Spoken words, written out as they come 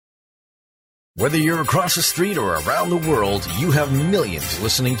Whether you're across the street or around the world, you have millions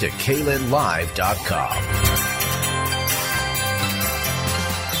listening to KLINLive.com.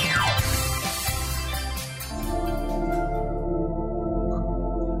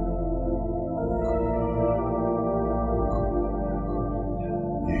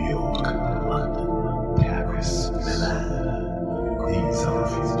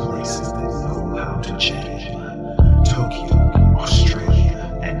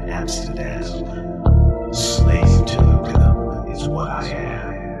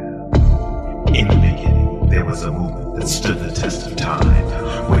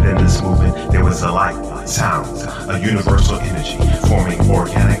 Universal energy, forming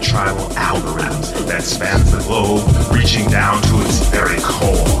organic tribal algorithms that spans the globe, reaching down to its very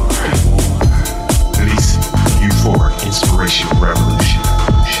core. Releasing euphoric inspirational revolution.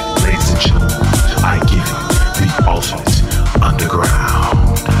 Ladies and gentlemen, I give you the ultimate underground.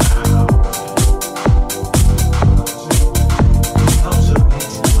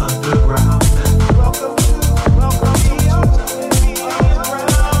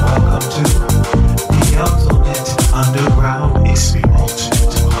 Underground is the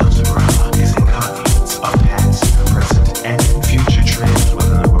ultimate underground is a confluence of past, present, and future trends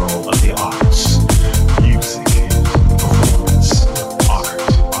within the world of the arts, music, performance, art,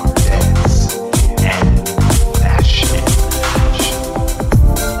 dance, and fashion.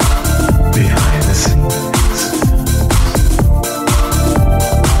 Behind the scenes,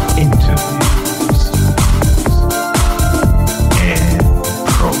 interviews, and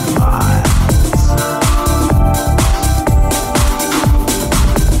profiles.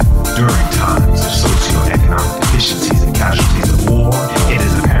 During times of socioeconomic deficiencies and casualties of war, it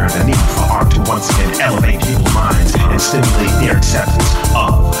is apparent a need for art to once again elevate people's minds and stimulate their acceptance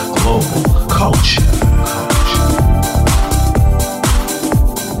of global culture.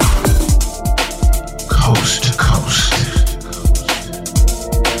 Coast to coast,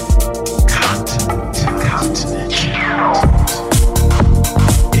 continent to continent,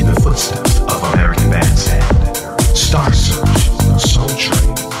 in the footsteps of American Bandstand, Star Search, Soul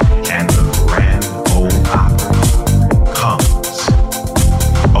Train, and the Grand Ole Opry comes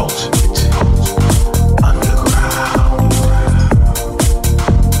Ultimate Underground.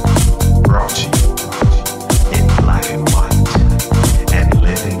 Brought to you in black and white and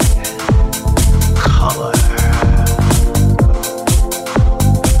living color.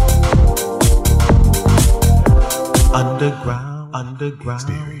 Underground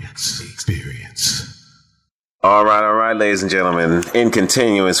experience. All right, ladies and gentlemen. In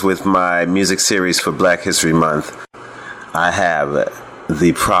continuance with my music series for Black History Month, I have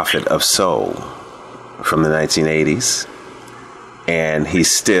the Prophet of Soul from the 1980s, and he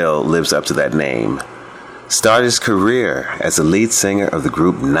still lives up to that name. Started his career as the lead singer of the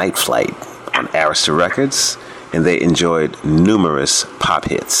group Night Flight on Arista Records, and they enjoyed numerous pop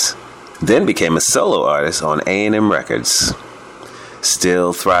hits. Then became a solo artist on A&M Records.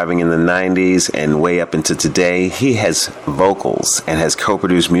 Still thriving in the 90s and way up into today, he has vocals and has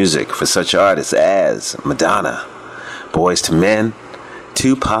co-produced music for such artists as Madonna, Boyz II Men,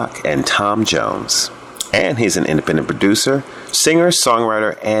 Tupac, and Tom Jones. And he's an independent producer, singer,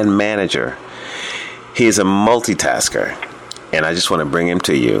 songwriter, and manager. He is a multitasker, and I just want to bring him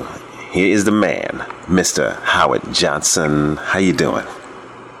to you. He is the man, Mr. Howard Johnson. How you doing?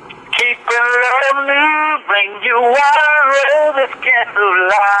 Keep it moving, you are the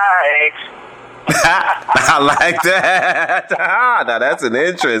candlelight. I like that. Now that's an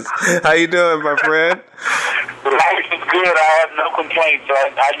interest. How you doing, my friend? Life is good. I have no complaints.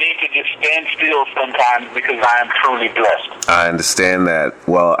 I need to just stand still sometimes because I am truly blessed. I understand that.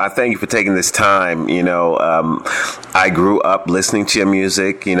 Well, I thank you for taking this time. I grew up listening to your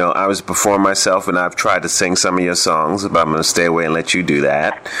music. I was a performer myself, and I've tried to sing some of your songs, but I'm going to stay away and let you do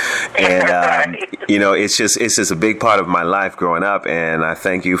that. And, it's just a big part of my life growing up, and I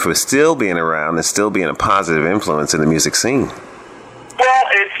thank you for still being around and still being a positive influence in the music scene. Well,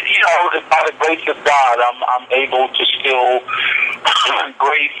 it's by the grace of God, I'm able to still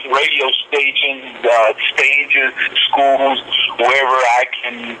grace radio stations, stages, schools, wherever I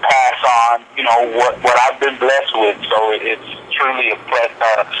can pass on, what I've been blessed with. So it's truly a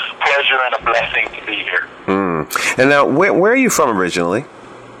pleasure and a blessing to be here. And now, where are you from originally?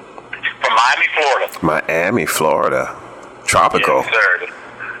 From Miami, Florida. Miami, Florida. Tropical. Yes, sir.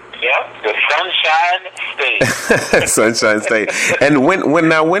 Yep, the Sunshine State. Sunshine State. And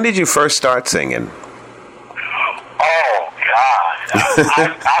when did you first start singing? Oh, God.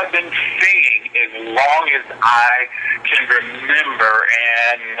 I've been singing as long as I can remember.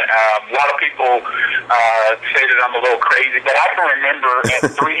 And a lot of people say that I'm a little crazy, but I can remember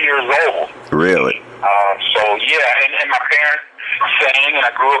at 3 years old. Really? So, yeah, and my parents sang, and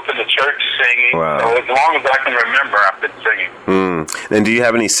I grew up in the church singing. Wow. So as long as I can remember, I've been singing. And do you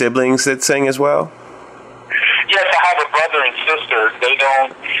have any siblings that sing as well? Yes, I have a brother and sister. They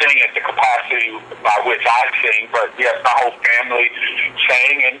don't sing at the capacity by which I sing, but yes, my whole family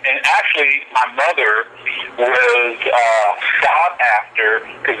sang. And actually, my mother was sought after,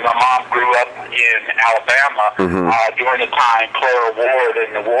 because my mom grew up in Alabama during the time Clara Ward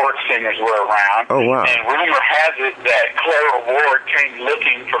and the Ward singers were around. Oh, wow. And rumor has it that Clara Ward came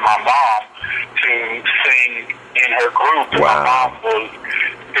looking for my mom to sing in her group. And Wow. my mom was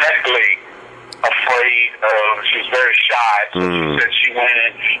deathly afraid of, she was very shy, so she said she went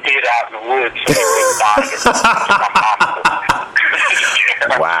and hid out in the woods so they couldn't find her.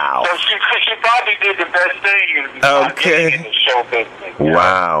 Yeah. Wow. So she probably did the best thing Okay. in the show business. Yeah.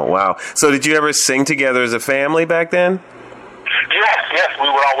 Wow. So did you ever sing together as a family back then? Yes, we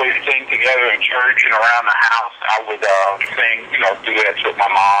would always sing together in church and around the house. I would sing, duets with my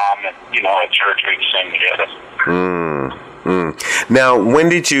mom, and, at church we'd sing together. Now, when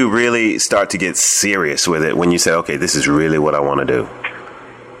did you really start to get serious with it? When you said, okay, this is really what I want to do?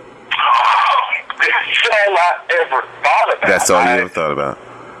 That's all I ever thought about. That's all you ever thought about?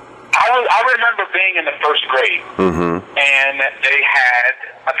 I remember being in the first grade, and they had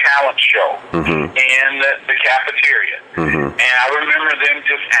a talent show in the cafeteria. And I remember them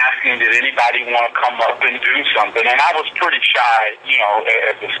just asking, did anybody want to come up and do something? And I was pretty shy,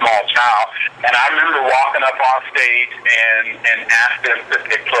 as a small child. And I remember walking up on stage and asked them if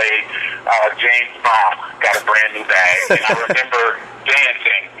they play James Brown, Got a Brand New Bag. And I remember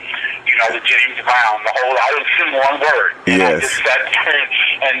dancing, the James Brown, the whole, I didn't sing one word. And I just sat there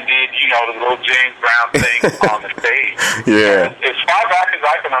and did, the little James Brown thing on the stage. Yeah. As far back as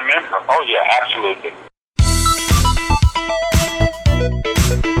I can remember. Oh, yeah, absolutely.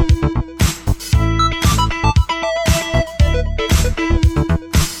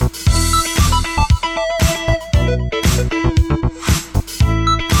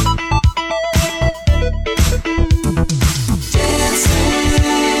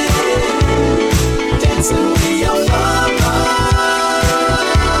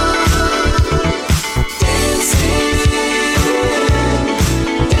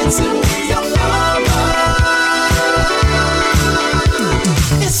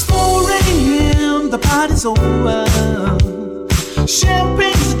 Party's over.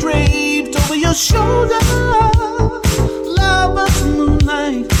 Champagne's draped over your shoulder. Lover's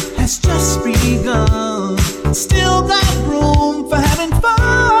moonlight has just begun. Still got room for having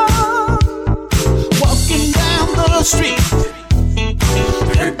fun. Walking down the street,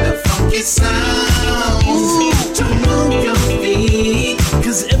 heard the funky sound. Ooh, to move your feet,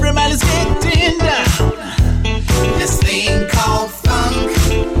 'cause everybody's getting down. This thing called funk.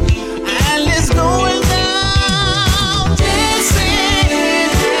 And it's going down, dancing,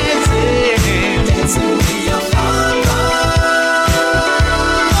 dancing with your lover.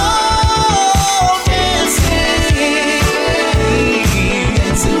 Oh, dancing,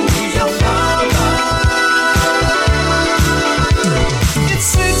 dancing with your lover. It's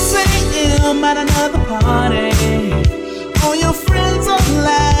 6 a.m. at another party. All your friends are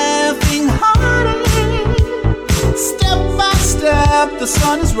laughing harder. Step by step, the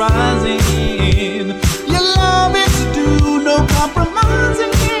sun is rising. Your love is due, no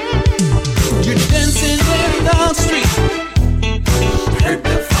compromising. You're dancing in the street. Heard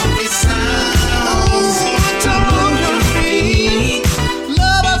the funky sounds. To move your feet.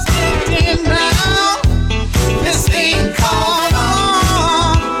 Lovers getting down. This thing called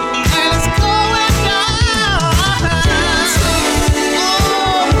on, and it's going down.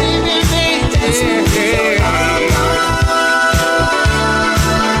 Oh, baby, dancing with your love.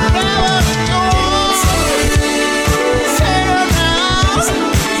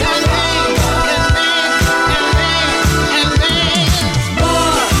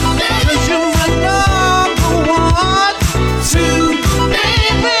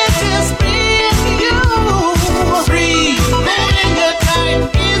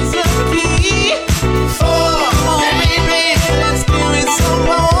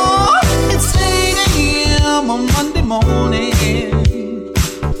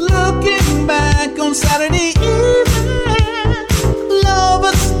 Saturday evening,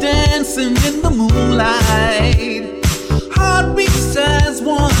 lovers dancing in the moonlight. Heartbeats as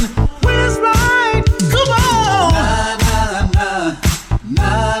one. Where's right? Come on. Na na na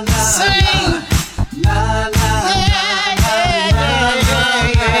na na. Sing. Na na na na na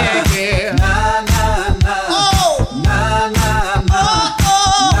na.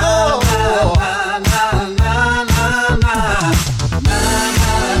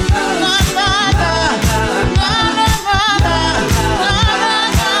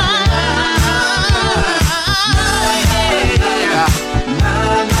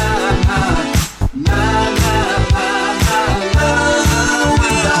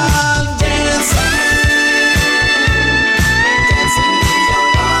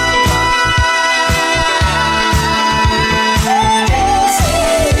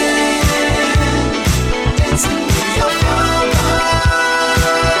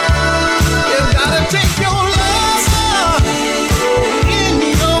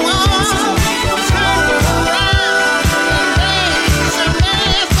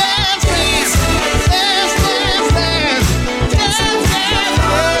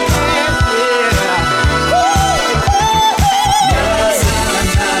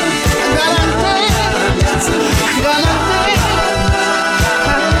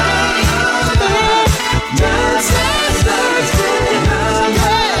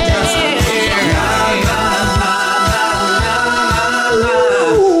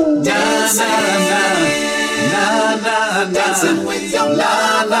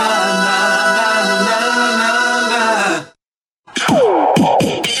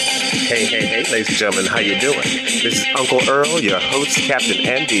 Hey, ladies and gentlemen, how you doing? This is Uncle Earl, your host, captain,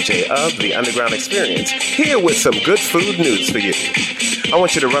 and DJ of the Underground Experience, here with some good food news for you. I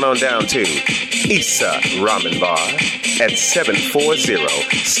want you to run on down to Issa Ramen Bar at 740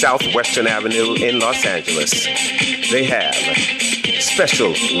 Southwestern Avenue in Los Angeles. They have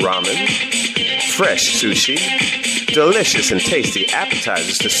special ramen, fresh sushi, delicious and tasty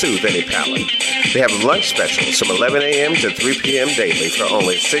appetizers to soothe any palate. They have lunch specials from 11 a.m. to 3 p.m. daily for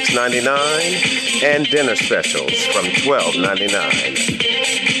only $6.99 and dinner specials from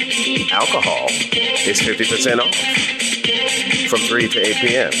 $12.99. Alcohol is 50% off from 3 to 8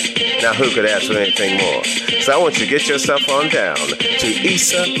 p.m. Now, who could ask for anything more? So I want you to get yourself on down to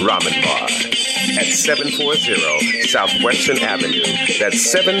Issa Ramen Bar at 740 Southwestern Avenue. That's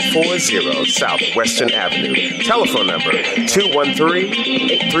 740 Southwestern Avenue. Telephone number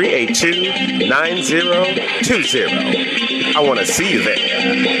 213-382-9020. I want to see you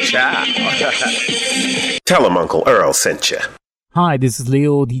there. Ciao. Tell them Uncle Earl sent you. Hi, this is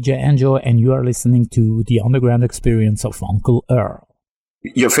Leo, DJ Angel, and you are listening to The Underground Experience of Uncle Earl.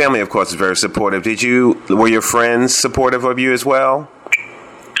 Your family, of course, is very supportive. Were your friends supportive of you as well?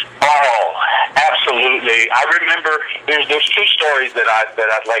 Oh, absolutely. I remember there's two stories that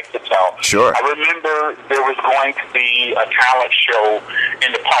I'd like to tell. Sure. I remember there was going to be a talent show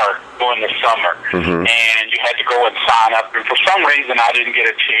in the park during the summer, and you had to go and sign up. And for some reason, I didn't get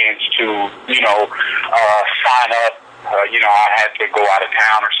a chance to, sign up. I had to go out of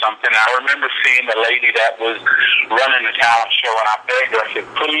town or something. I remember seeing the lady that was running the talent show, and I begged her, I said,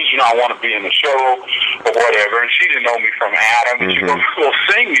 please, I want to be in the show or whatever. And she didn't know me from Adam. And she goes, well,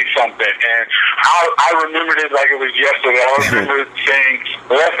 sing me something. And I remembered it like it was yesterday. I remember saying,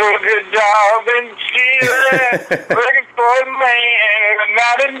 let's do a good job and see that. Looking for a man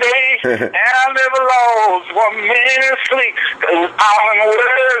night and day. And I never lost 1 minute of sleep. Cause I'm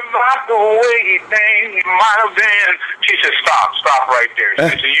worried about the way things might have been. She said, stop right there.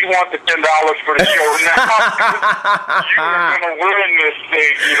 She said, you want the $10 for the show now? You're going to win this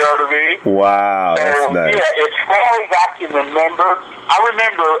thing, you know what I mean? Wow, that's nice. Yeah, as far as I can remember, I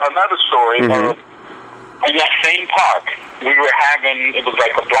remember another story in that same park. We were having, it was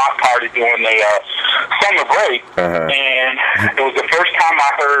like a block party during the summer break, and it was the first time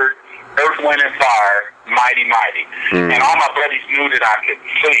I heard Earth, Wind, and Fire, Mighty Mighty. And all my buddies knew that I could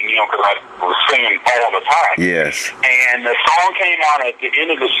sing, because I was singing all the time. Yes. And the song came on. At the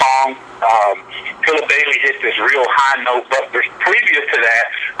end of the song, Philip Bailey hit this real high note, but previous to that,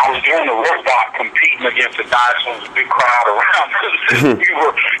 I was doing the robot competing against the guys, so there was a big crowd around us. We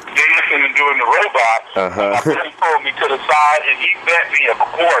were dancing and doing the robot. My buddy pulled me to the side, and he bet me a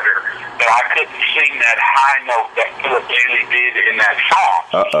quarter that I couldn't sing that high note that Philip Bailey did in that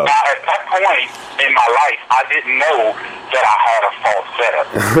song. Now, at that point in my life, I didn't know that I had a falsetto.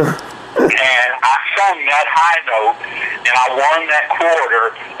 And I sung that high note, and I won that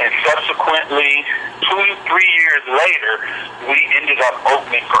quarter, and subsequently, 2-3 years later, we ended up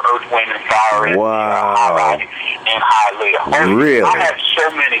opening for Earth, Wind, and Fire in Hialeah. Really? I have so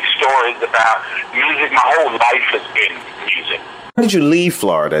many stories about music. My whole life has been music. How did you leave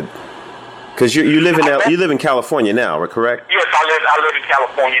Florida? Because you live in California now, correct? Yes, I live in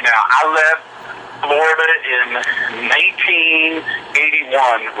California now. I left Florida in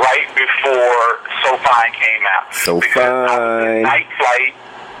 1981, right before SoFine came out. SoFine.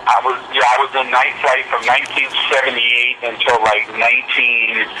 I was in night flight from 1978 until like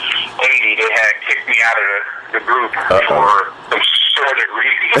 1980. They had kicked me out of the group for some sordid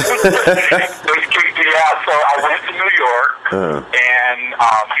reasons. They kicked me out, so I went to New York, and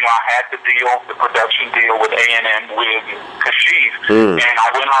I had the production deal with A&M with Kashif, and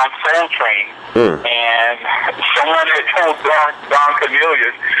I went on Soul Train, and someone had told Don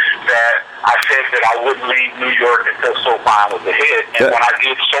Cornelius that I said that I wouldn't leave New York until SoFine was a hit, and when I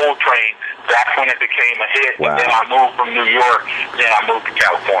did Soul Train, that's when it became a hit. Wow. And then I moved from New York, then I moved to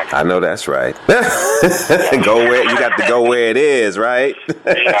California. I know that's right. You got to go where it is, right?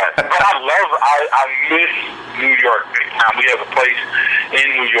 Yeah, but I miss New York big time. We have a place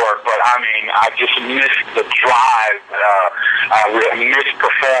in New York, but I just miss the drive. I miss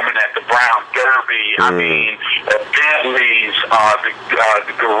performing at the Brown Derby. The Bentley's,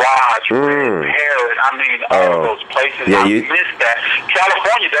 the Garage, Harris. All of those places. Yeah, I miss that.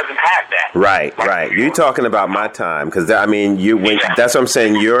 California doesn't have that. Right. You're talking about my time, because that's what I'm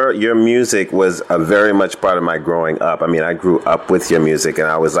saying. Your music was a very much part of my growing up. I grew up with your music, and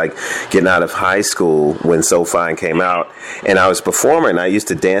I was like getting out of high school when SoFine came out, and I was performing. I used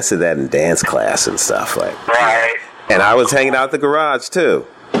to dance to that in dance class and stuff Right. And I was hanging out at the garage too.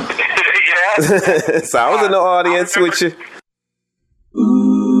 Yeah. So I was in the audience with you.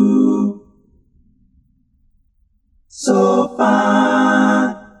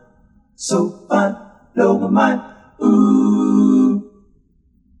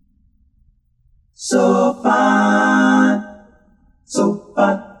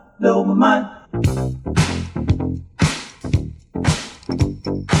 fine, blow my mind.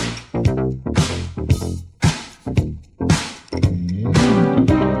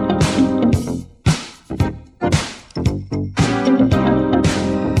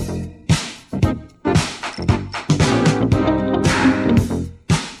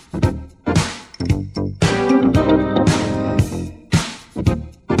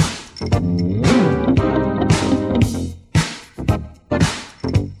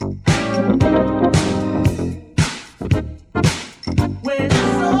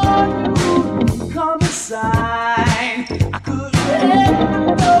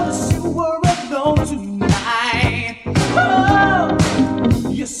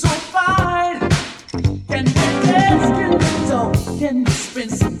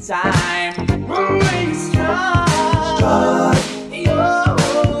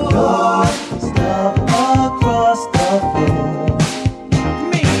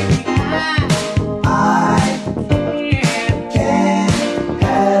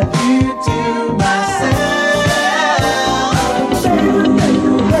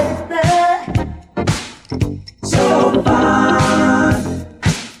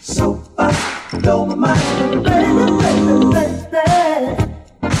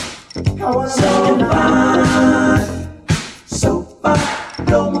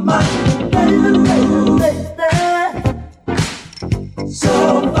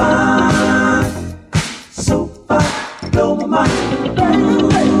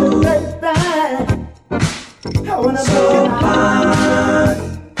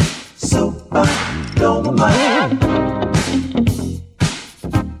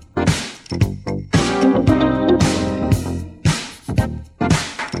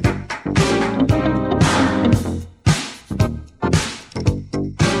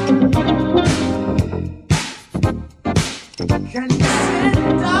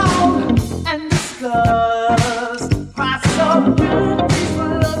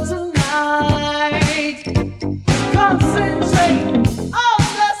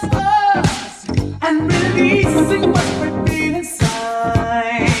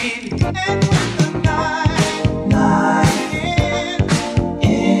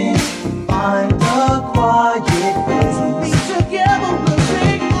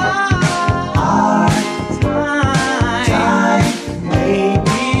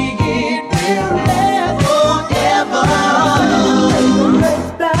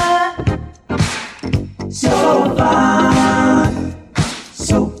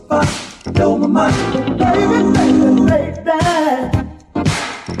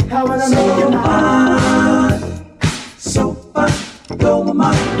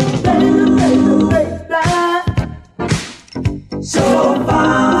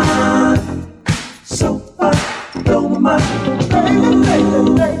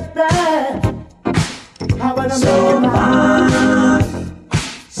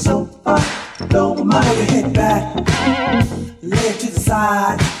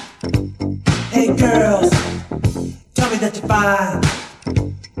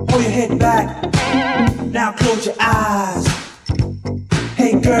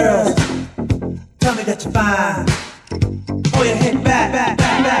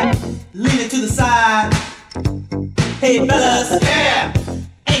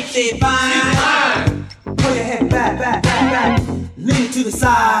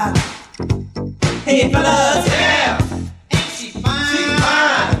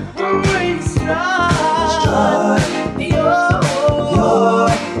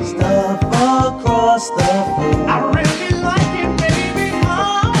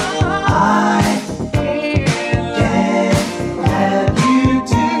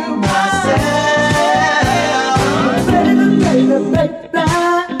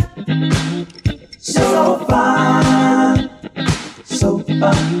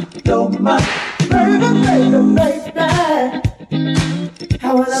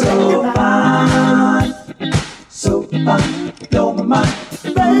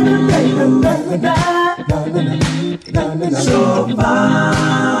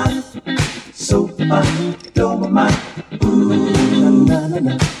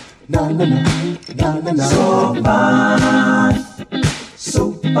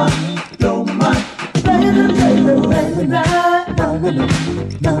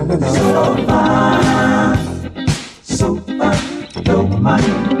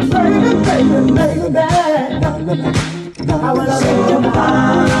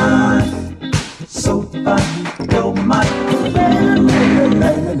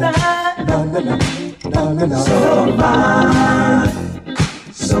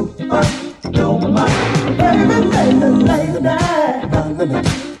 So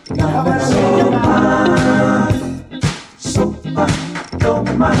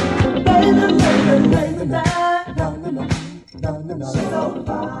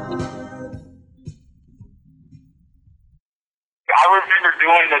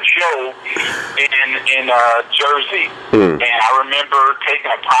in Jersey, and I remember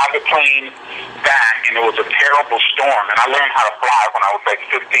taking a private plane back, and it was a terrible storm, and I learned how to fly when I was like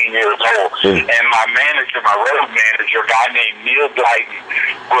 15 years old, and my road manager, a guy named Neil Blyton,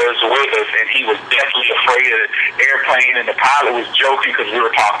 was with us, and he was deathly afraid of the airplane, and the pilot was joking because we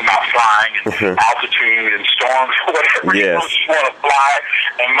were talking about flying and altitude and storms or whatever. Yes. He just want to fly,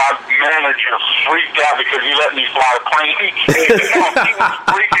 and my manager freaked out because he let me fly the plane. He was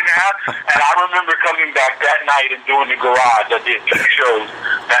freaking out, and I remember coming back that night and doing the garage. I did 2 shows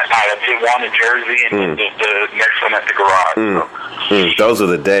that night. I did one in Jersey and the next one at the garage. Those are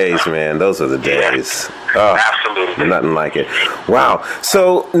the days, man. Those are the days. Yeah, absolutely. Nothing like it. Wow.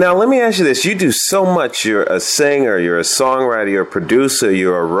 So now let me ask you this. You do so much. You're a singer, you're a songwriter, you're a producer,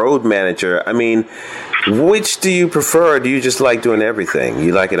 you're a road manager. I mean, which do you prefer, or do you just like doing everything?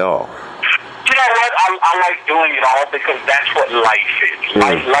 You like it all? You know what? I like doing it all because that's what life is.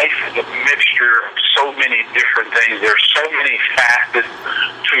 Life is a mixture of so many different things. There's so many facets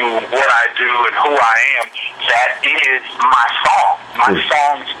to what I do and who I am. That is my song. My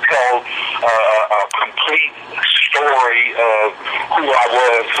songs tell a complete story of who I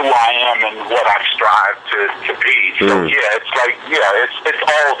was, who I am, and what I strive to be. So it's like, it's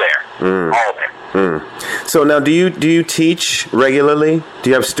all there. All there. So now, do you teach regularly? Do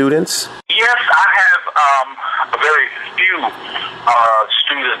you have students? Yes, I have a very few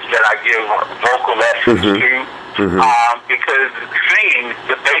students that I give vocal lessons to, because singing,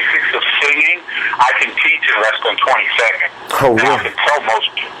 the basics of singing, I can teach in less than 20 seconds. Oh, and I can tell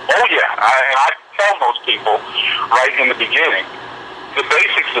most people right in the beginning, the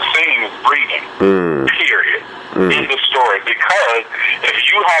basics of singing is breathing, period, in the story, because if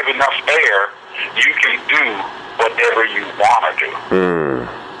you have enough air, you can do whatever you want to do.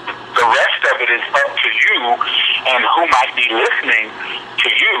 The rest of it is up to you and who might be listening to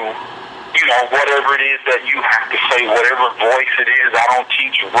you, you know, whatever it is that you have to say, whatever voice it is. I don't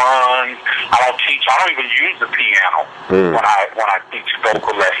teach runs. I don't even use the piano when I teach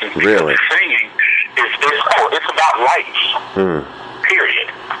vocal lessons. Really? Because singing it's about life. Period.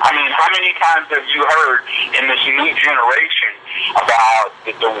 I mean, how many times have you heard in this new generation about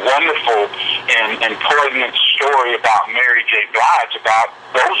the wonderful and poignant story about Mary J. Blige, about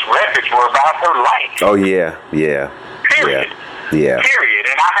those records were about her life? Oh, yeah. Period. Yeah. Period.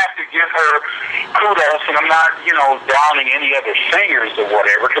 And I have to give her kudos, and I'm not, downing any other singers or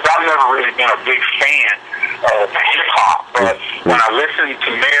whatever, because I've never really been a big fan of hip-hop. But when I listened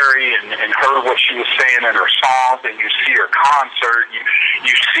to Mary and heard what she was saying in her songs, and you see her concert,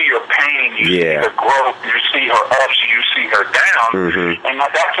 you see her pain, you see her growth, you see her ups, you see her downs, and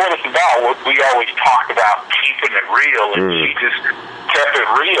that's what it's about. We always talk about keeping it real, and she just kept it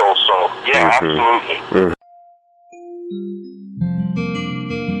real. So, yeah, absolutely.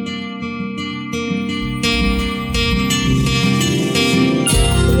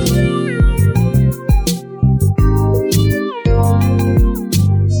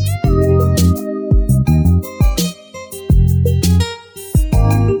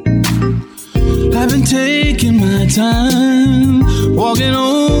 I've been taking my time, walking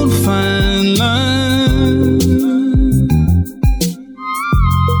on a fine line.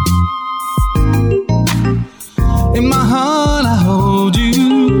 In my heart I hold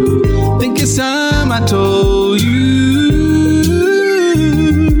you, think it's time I told you.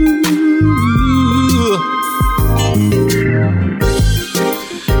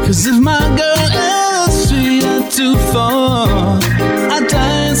 'Cause if my girl ever strayed out too far, I'd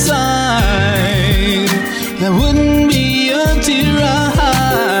die inside. That wouldn't be a tear I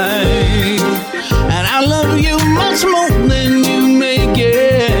hide.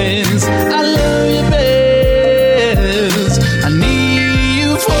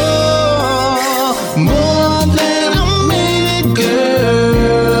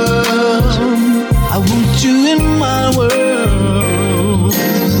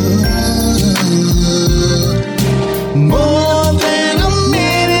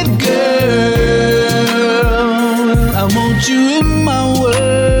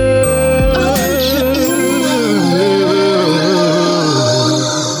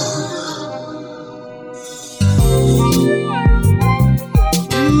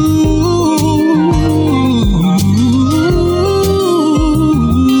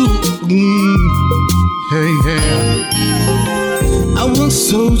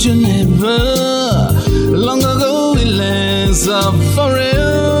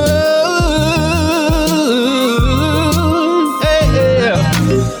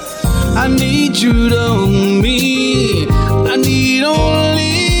 true to me. I need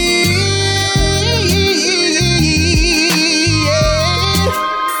only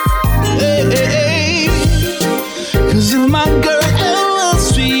cause if my girl ever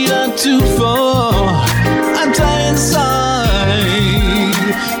strayed too far, I'd die inside.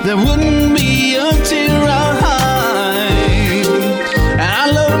 There wouldn't be a tear I hide. And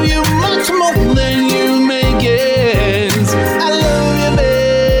I love you much more than you may guess. I love you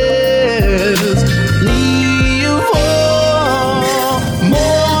best. Need you for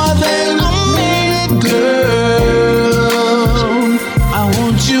more than a minute, girl. I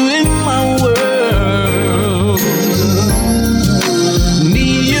want you in my world.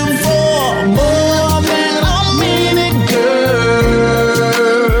 Need you for more than a minute,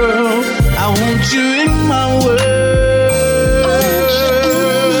 girl. I want you in my world.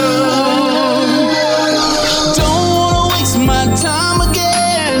 Don't wanna waste my time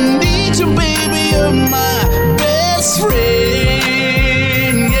again. Need you, baby, you're my best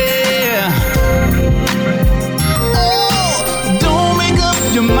friend. Yeah. Oh, don't make up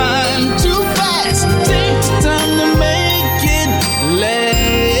your mind too fast. Take the time to make it last.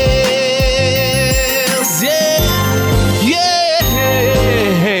 Yeah, yeah.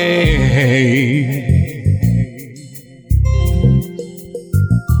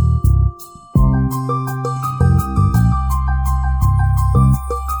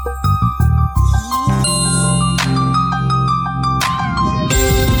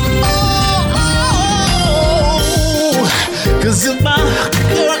 Cause if my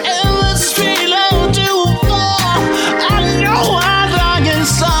girl ever strayed too far, I know I'd die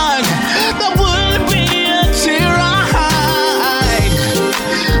inside. There wouldn't be a tear I hide.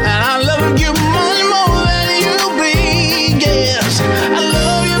 And I love you much more than you be. Yes, I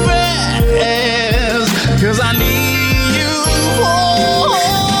love you best. Cause I need you for.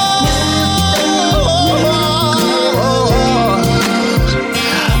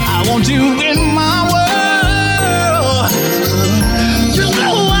 I want you in my world. You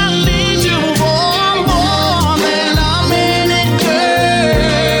know I need you for more than a minute, girl.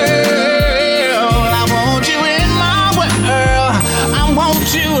 I want you in my world. I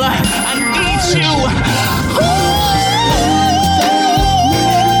want you. I need you.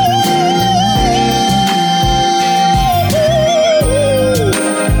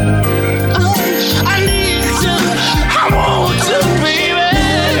 I need you. I want you, baby.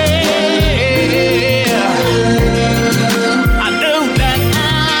 I know that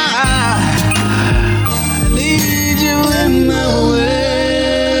I need you in my world.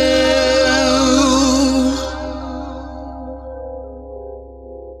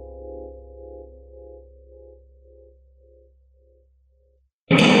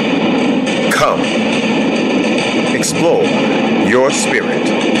 Come, explore your spirit.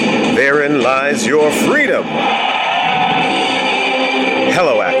 Therein lies your freedom.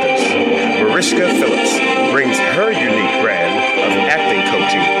 Hello, actors. Mariska Phillips brings her unique brand of acting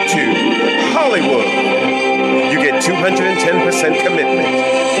coaching to Hollywood. You get 210% commitment,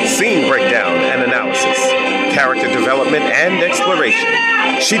 scene breakdown and analysis, character development and exploration.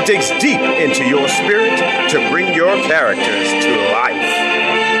 She digs deep into your spirit to bring your characters to life.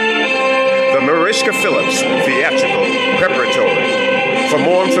 The Mariska Phillips Theatrical Preparatory. For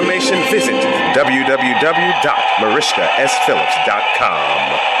more information, visit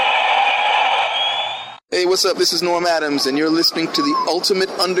www.mariskasphillips.com. Hey, what's up? This is Norm Adams, and you're listening to the Ultimate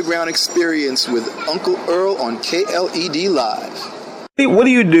Underground Experience with Uncle Earl on KLED Live. Hey, what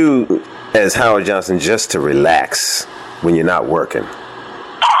do you do as Howard Johnson just to relax when you're not working?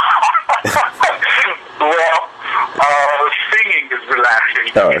 Well, singing is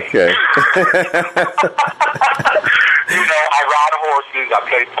relaxing. Oh, okay. You know, I ride horses, I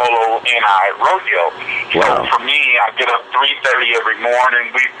play polo, and I rodeo. So Wow. for me, I get up 3:30 every morning.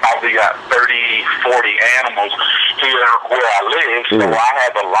 We've probably got 30, 40 animals here where I live. So I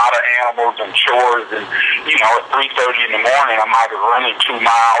have a lot of animals and chores. And, you know, at 3:30 in the morning, I'm either running 2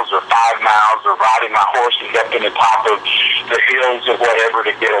 miles or 5 miles or riding my horses up in the top of the hills or whatever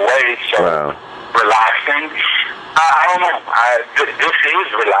to get away. So Wow. relaxing. I don't know. This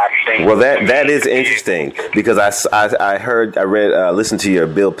is relaxing. Well, that is interesting because I listened to your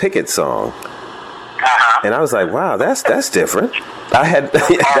Bill Pickett song, and I was like, wow, that's different. I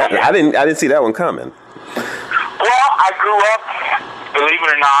didn't see that one coming. Well, I grew up, believe it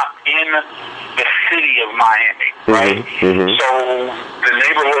or not, in the city of Miami, right? So the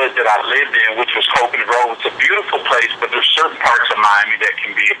neighborhood that I lived in, which was Coconut Grove, it's a beautiful place, but there's certain parts of Miami that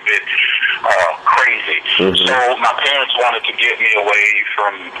can be a bit crazy. So my parents wanted to get me away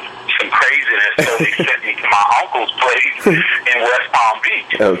from some craziness, so they sent me to my uncle's place in West Palm Beach.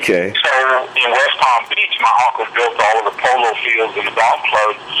 Okay. So in West Palm Beach, my uncle built all of the polo fields and the golf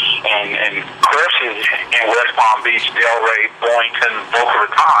clubs and courses in West Palm Beach, Delray, Boynton, Boca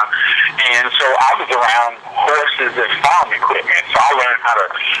Raton. And so I was around horses and farm equipment. So I learned how to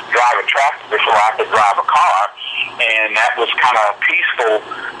drive a tractor before I could drive a car. And that was kind of peaceful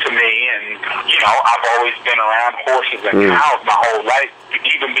to me. And, you know, I've always been around horses and cows my whole life,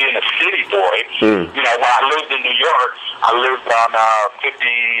 even being a city boy. You know, when I lived in New York, I lived on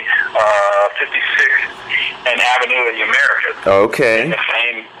 56th and Avenue of the Americas. Okay. In the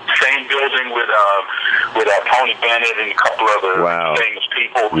same building with Tony Bennett and a couple other famous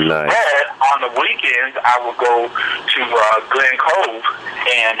people. Nice. But on the weekends, I would go to Glen Cove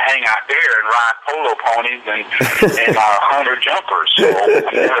and hang out there and ride polo ponies and hunter jumpers. So I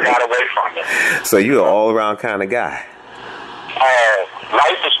never got away from it. So you're an all-around kind of guy.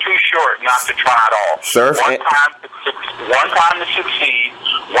 Life is too short not to try it all. Surf one time to succeed,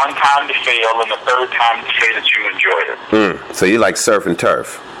 one time to fail, and the third time to say that you enjoyed it. So you like surf and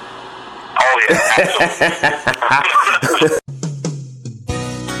turf? Oh yeah, absolutely.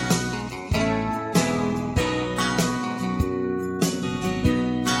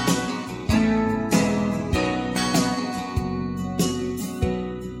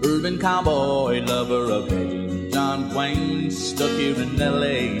 Urban cowboy, lover of legend, John Wayne, stuck here in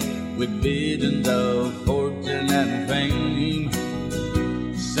L.A. with visions of fortune and fame.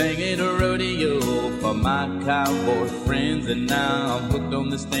 Singing a rodeo for my cowboy friends, and now I'm hooked on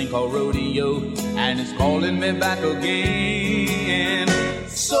this thing called rodeo, and it's calling me back again.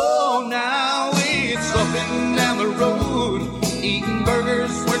 So now it's up and down the road, eating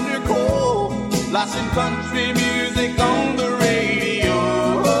burgers when they're cold, blasting country music on the radio.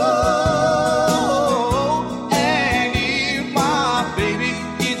 And if my baby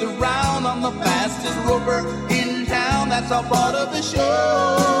is around, I'm the fastest roper in town. That's all part of the show.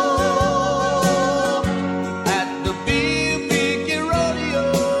 At the Bill Pickett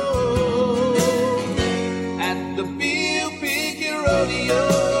Rodeo. At the Bill Pickett Rodeo.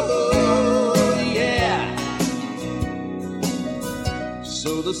 Yeah.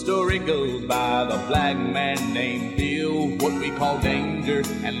 So the story goes by the black man named Bill, what we call danger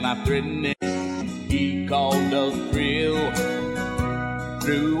and life threatening. He called us thrill.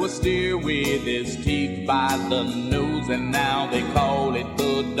 Threw a steer with his teeth by the nose, and now they call it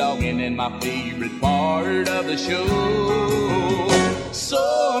the dogging, and my favorite part of the show.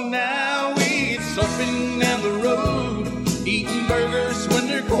 So now it's surfing down the road, eating burgers when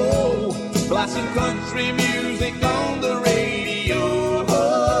they're cold, blasting country music on the radio.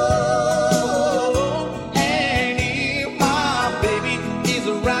 And if my baby is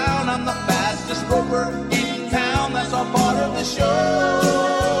around, I'm the fastest roper in town. That's all part of the show.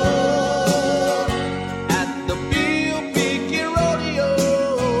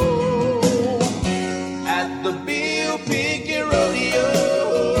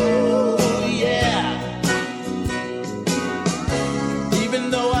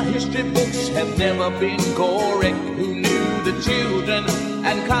 Have never been correct. Who knew the children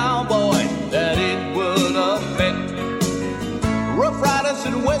and cowboy that it would affect? Rough Riders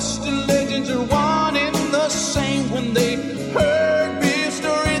and Western legends are one and the same. When they heard Bill's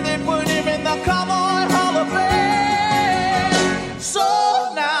story, they put him in the Cowboy Hall of Fame. So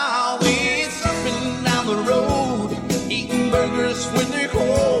now he's surfing down the road, eating burgers when they're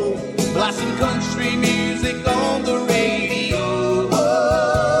cold, blasting country music on the radio.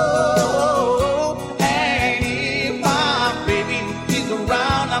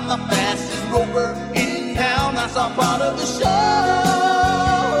 I'm the fastest roper in town. That's all part of the show.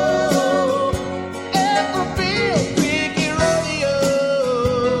 At the Bill Pickett Rodeo.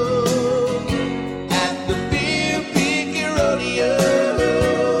 At the Bill Pickett Rodeo.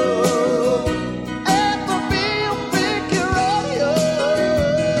 At the Bill Pickett Rodeo.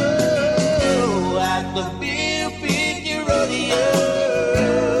 At the Bill Pickett Rodeo.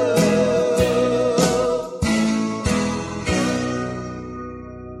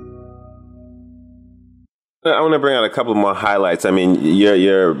 I want to bring out a couple more highlights. I mean,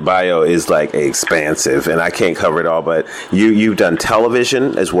 your bio is like expansive, and I can't cover it all. But you've done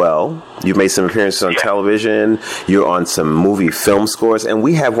television as well. You've made some appearances on television. You're on some movie film scores, and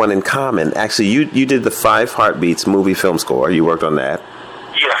we have one in common. Actually, you did the 5 Heartbeats movie film score. You worked on that.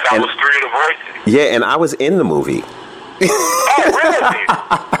 Yes, I was 3 of the voices. Yeah, and I was in the movie. Oh, really?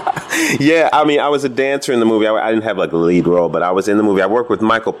 Yeah, I mean, I was a dancer in the movie. I didn't have like a lead role, but I was in the movie. I worked with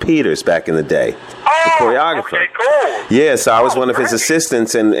Michael Peters back in the day, the choreographer. Okay, cool. Yeah, so I was one of his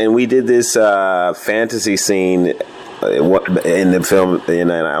assistants, and we did this fantasy scene in the film,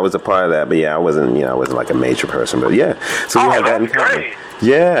 and I was a part of that. But yeah, I wasn't like a major person. But yeah, so we have that in common. Great.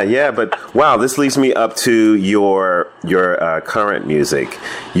 Yeah. But wow, this leads me up to your current music.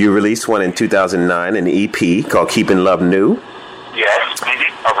 You released one in 2009, an EP called "Keeping Love New." Yes,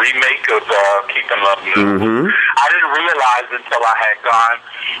 a remake of Keeping Love New. I didn't realize until I had gone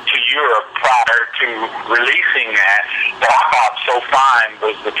to Europe prior to releasing that I thought So Fine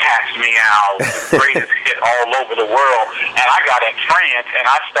was the Catch Me Out, the greatest hit all over the world. And I got in France and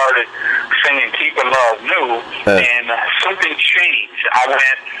I started singing Keeping Love New, and something changed. I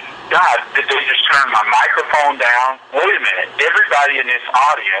went, God, did they just turn my microphone down? Wait a minute. Everybody in this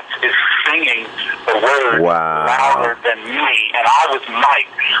audience is singing the word louder than me, and I was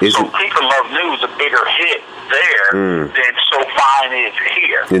mic'd. So Keeping Love New is a bigger hit there than So Fine is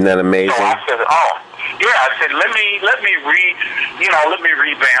here. Isn't that amazing? So I said, I said, let me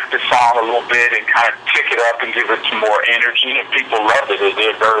revamp the song a little bit and kind of pick it up and give it some more energy. And people loved it. It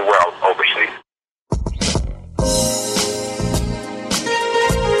did very well overseas.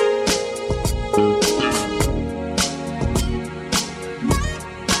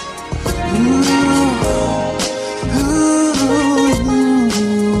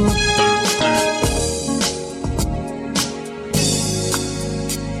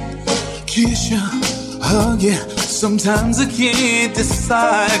 Kiss you, hug you. Sometimes I can't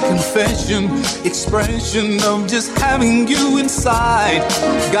decide. Confession, expression of just having you inside.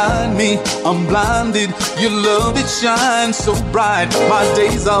 Guide me, I'm blinded. Your love, it shines so bright. My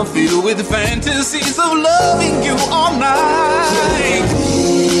days are filled with fantasies of loving you all night.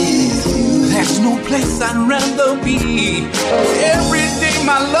 There's no place I'd rather be. Every day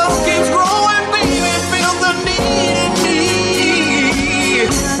my love keeps growing, baby. Feel the need in me.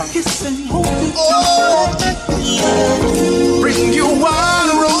 Kiss and hold you tight. Bring you wine,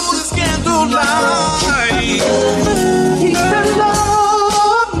 roses, candlelight. Keep the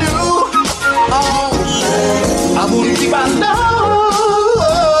love new. I won't keep my love.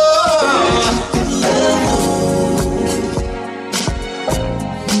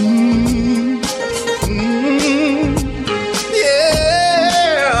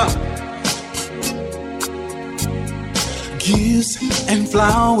 And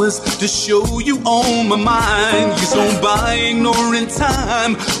flowers to show you on my mind. You're so by ignoring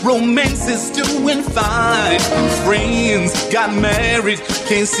time. Romance is doing fine. Friends got married,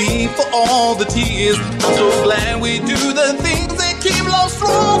 can't see for all the tears. I'm so glad we do the things that keep love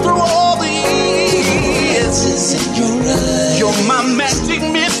strong through all the years. You're my magic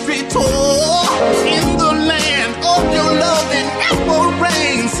mystery tour. In the land of your loving, it will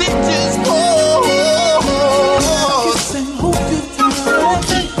rain, it just pours.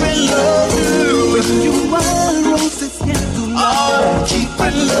 You are roses, candlelight.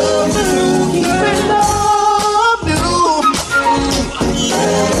 Keeping love new, keeping love new.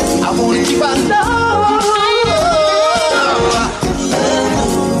 I wanna keep our love.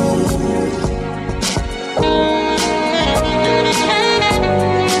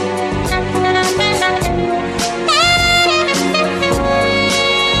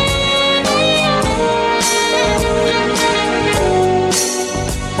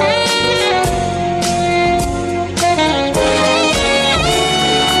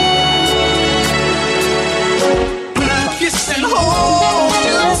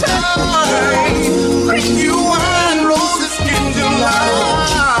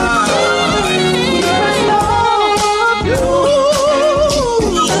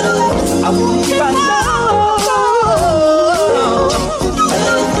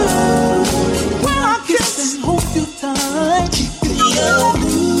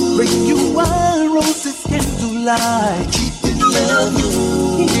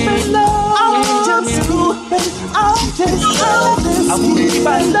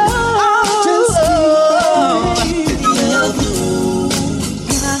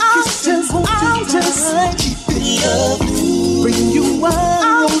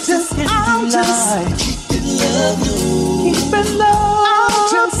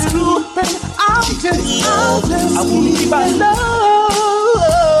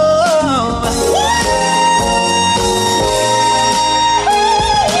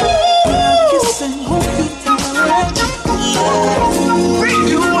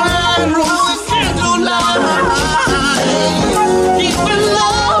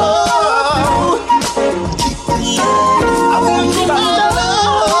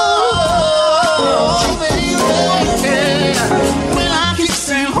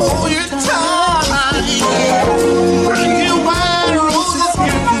 Hold you tight. Bring you wine.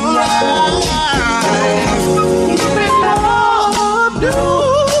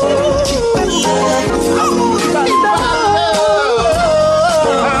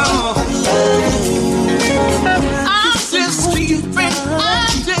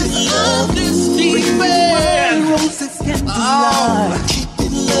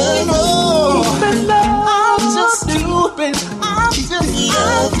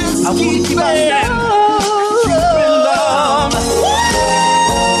 I won't keep on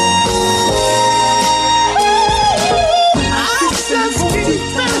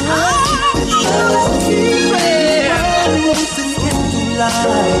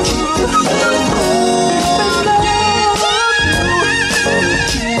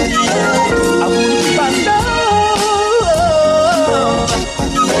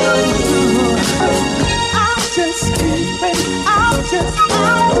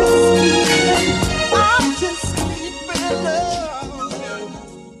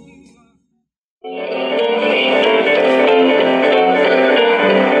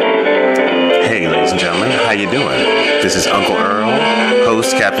How you doing? This is Uncle Earl,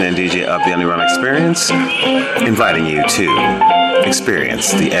 host, captain, and DJ of the Underground Experience, inviting you to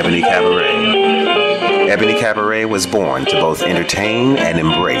experience the Ebony Cabaret. Ebony Cabaret was born to both entertain and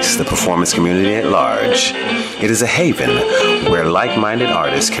embrace the performance community at large. It is a haven where like-minded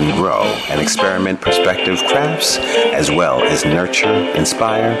artists can grow and experiment perspective crafts, as well as nurture,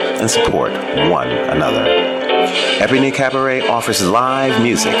 inspire, and support one another. Ebony Cabaret offers live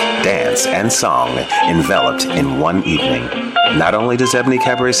music, dance, and song enveloped in one evening. Not only does Ebony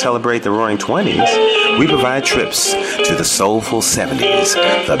Cabaret celebrate the Roaring 20s, we provide trips to the soulful 70s,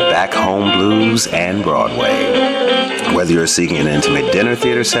 the back home blues, and Broadway. Whether you're seeking an intimate dinner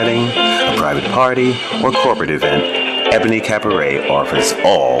theater setting, a private party, or corporate event, Ebony Cabaret offers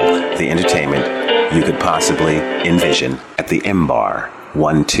all the entertainment you could possibly envision at the M Bar,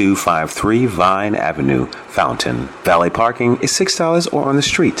 1253 Vine Avenue, Fountain. Valet parking is $6 or on the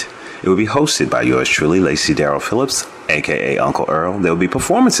street. It will be hosted by yours truly, Lacey Darrell Phillips, a.k.a. Uncle Earl. There will be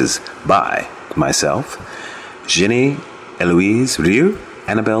performances by myself, Jenny Eloise Rieu,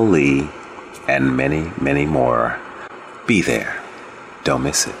 Annabelle Lee, and many, many more. Be there. Don't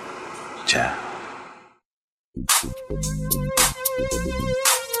miss it. Ciao.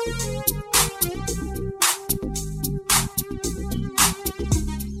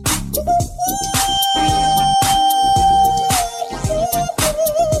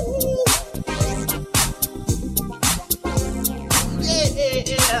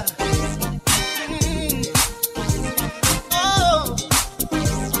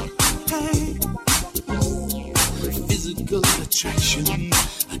 Attraction,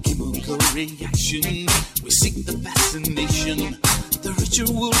 a chemical reaction. We seek the fascination, the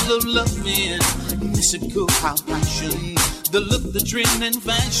ritual of loving, mystical passion, the look, the trend, and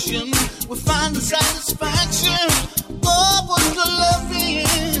fashion. We find the satisfaction of what the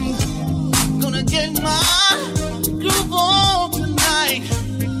loving. Gonna get my groove on tonight.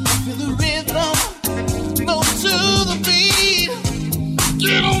 Feel the rhythm, go to the beat.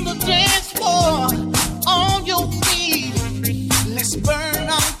 Get on the dance floor, on your feet. Let's burn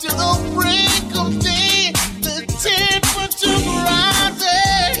out till the break of day. The temperature's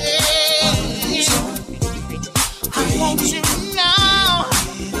rising. I want you now.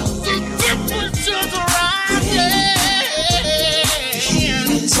 The temperature's rising.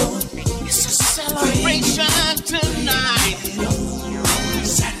 It's a celebration tonight.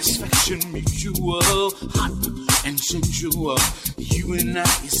 Satisfaction mutual, hot and sensual. You and I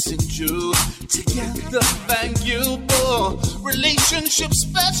essential. Together valuable, relationship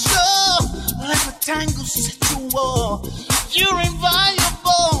special, like a tango sensual. You're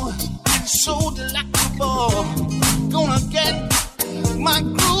invaluable and so delectable. Gonna get my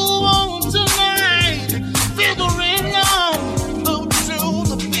groove on tonight. Feel the rhythm, move to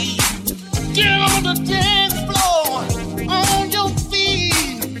the beat. Get on the dance floor, on your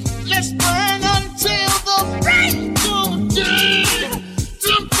feet. Let's burn until the break of day.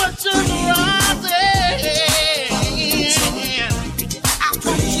 Temperature's rising. I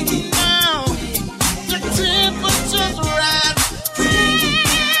want you now. The temperature's rising.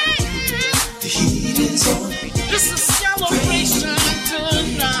 The heat is on. It's a celebration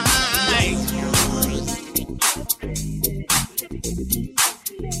tonight.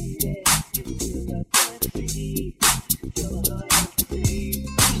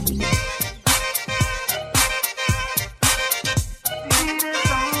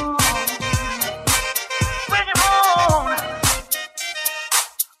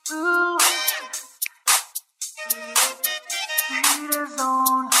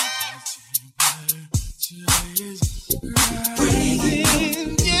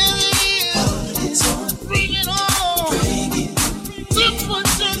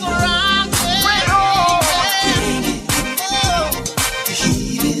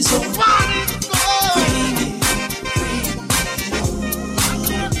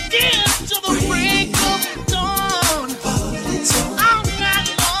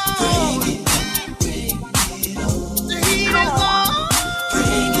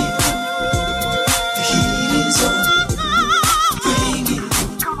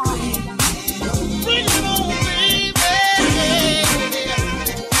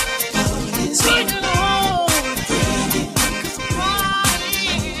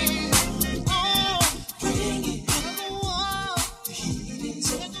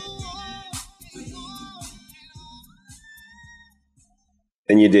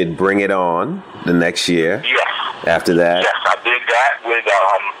 And you did Bring It On the next year. Yes. After that. Yes, I did that with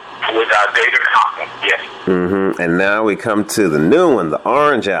David Conklin. Yes. Mm-hmm. And now we come to the new one, the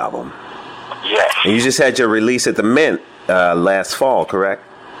Orange album. Yes. And you just had your release at the Mint last fall, correct?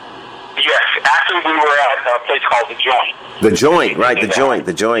 Yes. Actually, we were at a place called The Joint. The Joint, right? The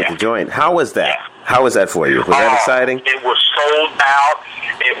Joint. How was that? Yeah. How was that for you? Was that exciting? It was sold out.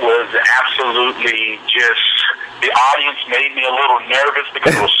 It was absolutely just, the audience made me a little nervous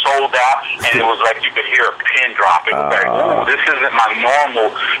because it was sold out, and it was like you could hear a pin drop. It was like, ooh, this isn't my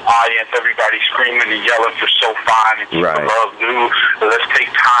normal audience. Everybody screaming and yelling for So Fine and Keep the Love New. Let's take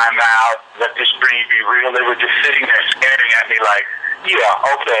time out. Let this dream be real. They were just sitting there staring at me like,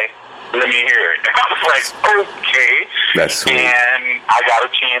 yeah, okay. Let me hear it. I was like, okay. That's sweet. And I got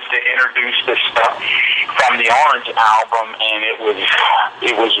a chance to introduce this stuff from the Orange album, and it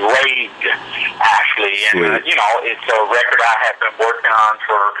was raved, actually. And, it's a record I have been working on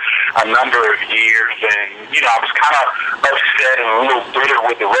for a number of years. And, I was kind of upset and a little bitter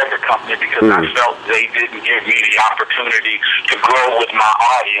with the record company because I felt they didn't give me the opportunity to grow with my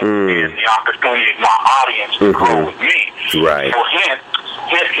audience and the opportunity of my audience to grow with me. Right. So hence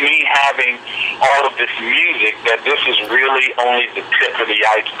me having all of this music, that this is really only the tip of the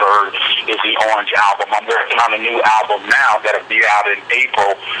iceberg is the Orange album. I'm working on a new album now that'll be out in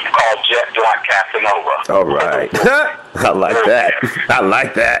April called Jet Black Casanova. All right. I like that. I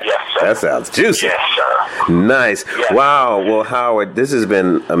like that. Yes, sir. That sounds juicy. Yes, sir. Nice. Yes. Wow. Well, Howard, this has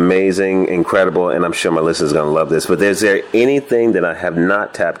been amazing, incredible, and I'm sure my listeners are going to love this. But is there anything that I have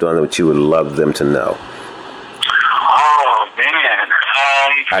not tapped on that you would love them to know? Oh, man.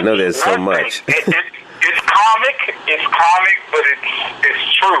 I know there's so much. It's comic, but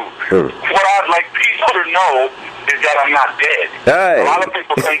it's true. What I'd like people to know is that I'm not dead. Hey. A lot of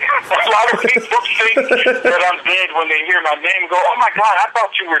people think that I'm dead when they hear my name and go, oh my God, I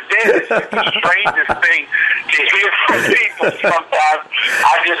thought you were dead. It's the strangest thing to hear from people sometimes.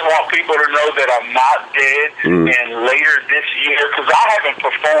 I just want people to know that I'm not dead. And later this year, because I haven't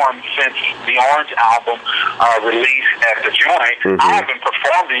performed since the Orange album release at the Joint, I haven't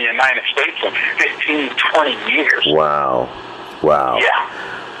performed in the United States in 15, 20 years. Wow. Yeah.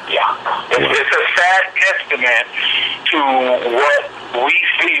 It's a sad testament to what we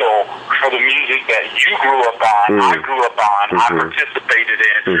feel for the music that you grew up on, I grew up on, I participated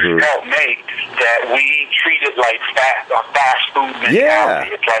in, helped make, that we treat it like fast food mentality. Yeah.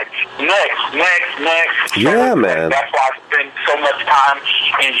 It's like, next. Yeah, man. That's why I spend so much time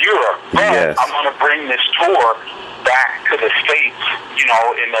in Europe. But I'm going to bring this tour back to the States,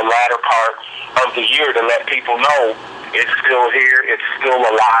 in the latter part of the year to let people know it's still here. It's still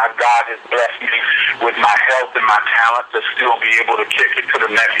alive. God has blessed me with my health and my talent to still be able to kick it to the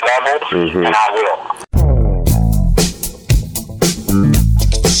next level, and I will.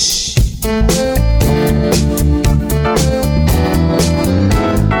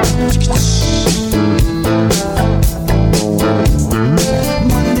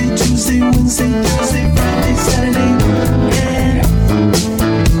 Monday, Tuesday, Wednesday, Thursday, Friday, Saturday, yeah.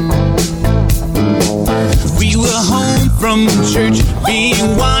 We were home from church,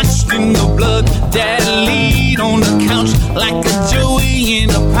 being washed in the blood. Dad laid on the couch like a Joey in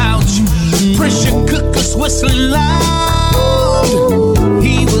a pouch. Pressure cookers whistling loud.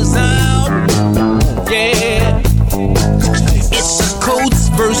 He was out, yeah. It's the Colts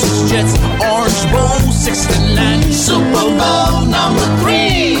versus Jets, Orange Bowl 69, Super Bowl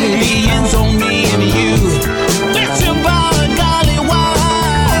 #3. The ends on me and you. That's your ball, golly,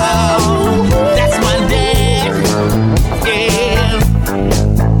 wow. That's my dad, yeah.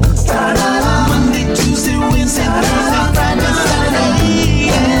 Monday, Tuesday, Wednesday, Thursday, Friday, Saturday,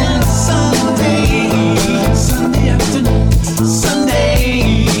 and Sunday afternoon,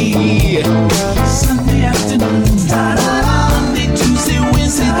 Sunday afternoon. Monday, Tuesday,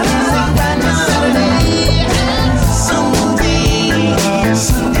 Wednesday, Thursday, Friday, Saturday, and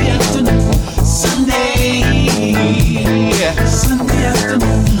Sunday afternoon, Sunday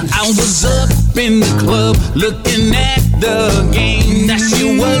afternoon. I was up in the club looking at the game. Now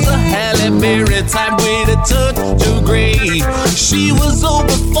she was a Halle Berry type with a touch of gray. She was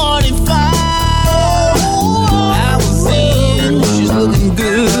over 45. I was in, she's looking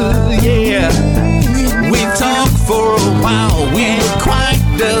good, yeah. We talked for a while, we were quite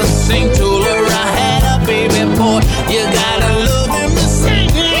the same. Told her I had a baby boy, you gotta love him the same.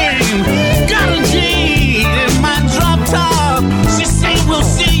 Got a G in my drop top, she said we'll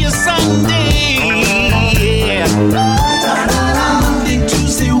see you Sunday, yeah. Monday,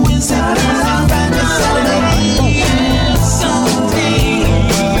 Tuesday, Wednesday, Thursday, Friday, Saturday, and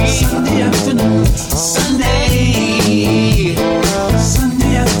Sunday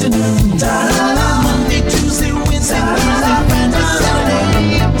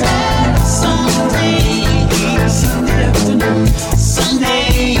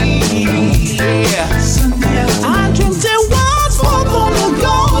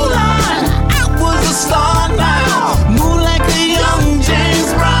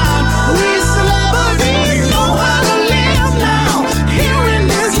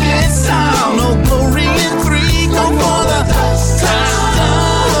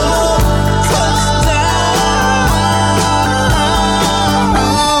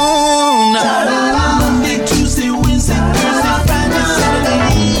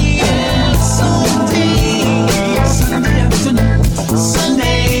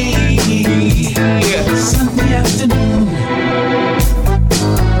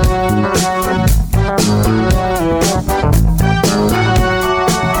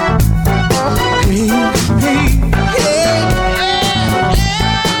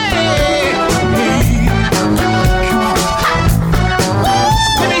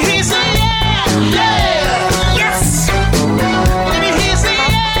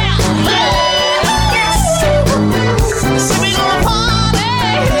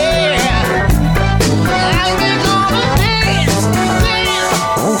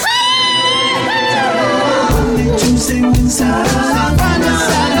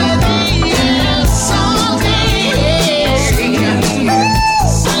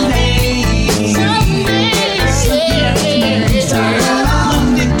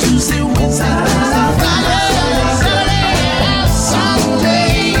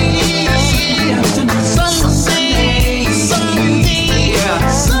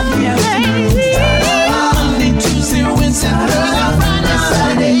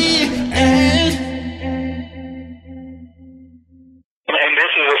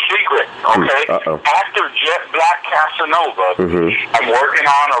After Jet Black Casanova, I'm working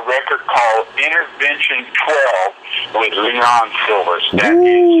on a record called Intervention 12 with Leon Silvers. That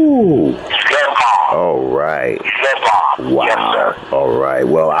is Stefan. All right. Stefan. Wow. Yes, sir. All right.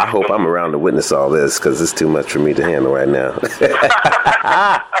 Well, I hope I'm around to witness all this because it's too much for me to handle right now.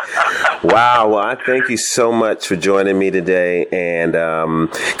 Wow. Well, I thank you so much for joining me today. And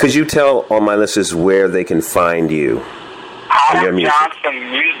could you tell all my listeners where they can find you?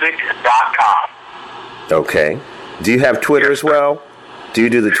 HowardJohnsonMusic.com. Okay. Do you have Twitter as well? Do you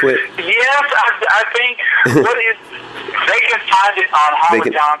do the Twit? Yes, I think they can find it on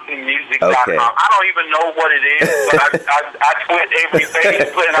HowardJohnsonMusic.com. Okay. I don't even know what it is, but I twit every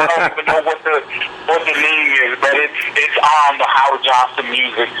Facebook, and I don't even know what the name is, but it's on the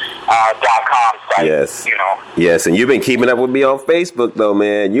HowardJohnsonMusic.com site. Yes. You know. Yes, and you've been keeping up with me on Facebook, though,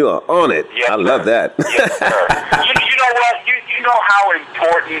 man. You are on it. Yes, I love that. Yes, sir. You know what? You know how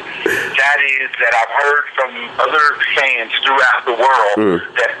important that is, that I've heard from other fans throughout the world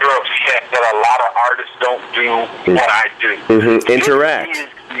that they're upset that a lot of artists don't do what I do. Interact. This is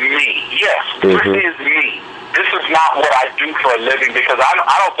me. Yes, this is me. This is not what I do for a living, because I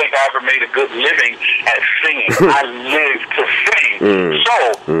don't think I ever made a good living at singing. I live to sing. So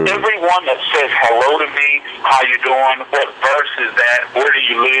everyone that says hello to me, how you doing, what verse is that, where do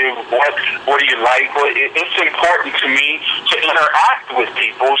you live, what do you like, it's important to me to interact with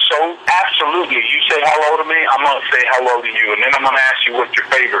people. So absolutely, you say hello to me, I'm going to say hello to you, and then I'm going to ask you what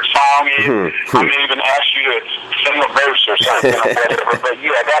your favorite song is. I may even ask you to sing a verse or something or whatever. But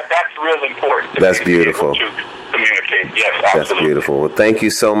yeah, that's real important. That's beautiful. Communicate. Yes, absolutely. That's beautiful. Well, thank you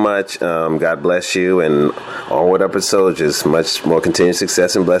so much. God bless you, and onward upward soldiers. Much more continued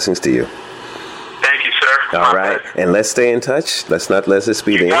success and blessings to you. Thank you, sir. All right. And let's stay in touch. Let's not let this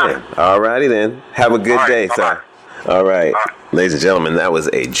be the end. All righty then. Have a good day, sir. All right. Ladies and gentlemen, that was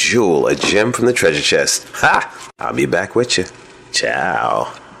a jewel, a gem from the treasure chest. Ha! I'll be back with you.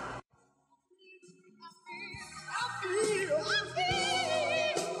 Ciao.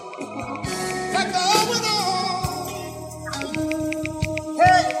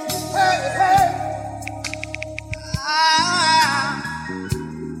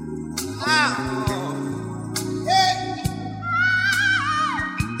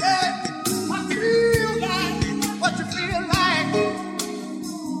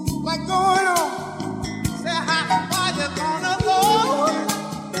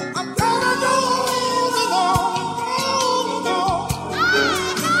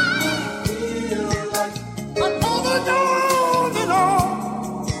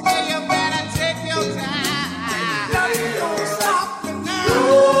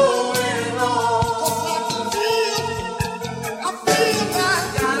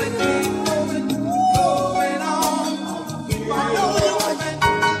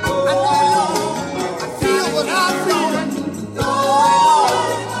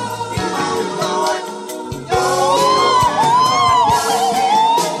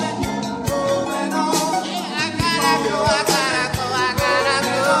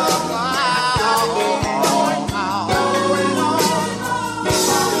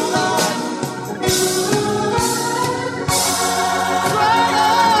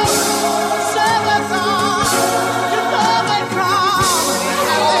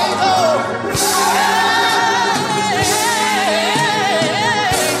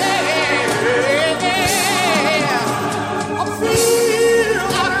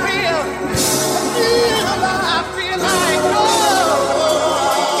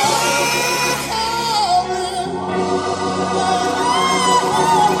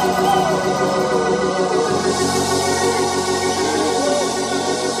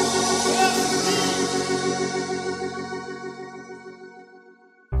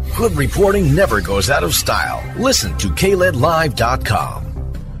 Good reporting never goes out of style. Listen to KLEDlive.com.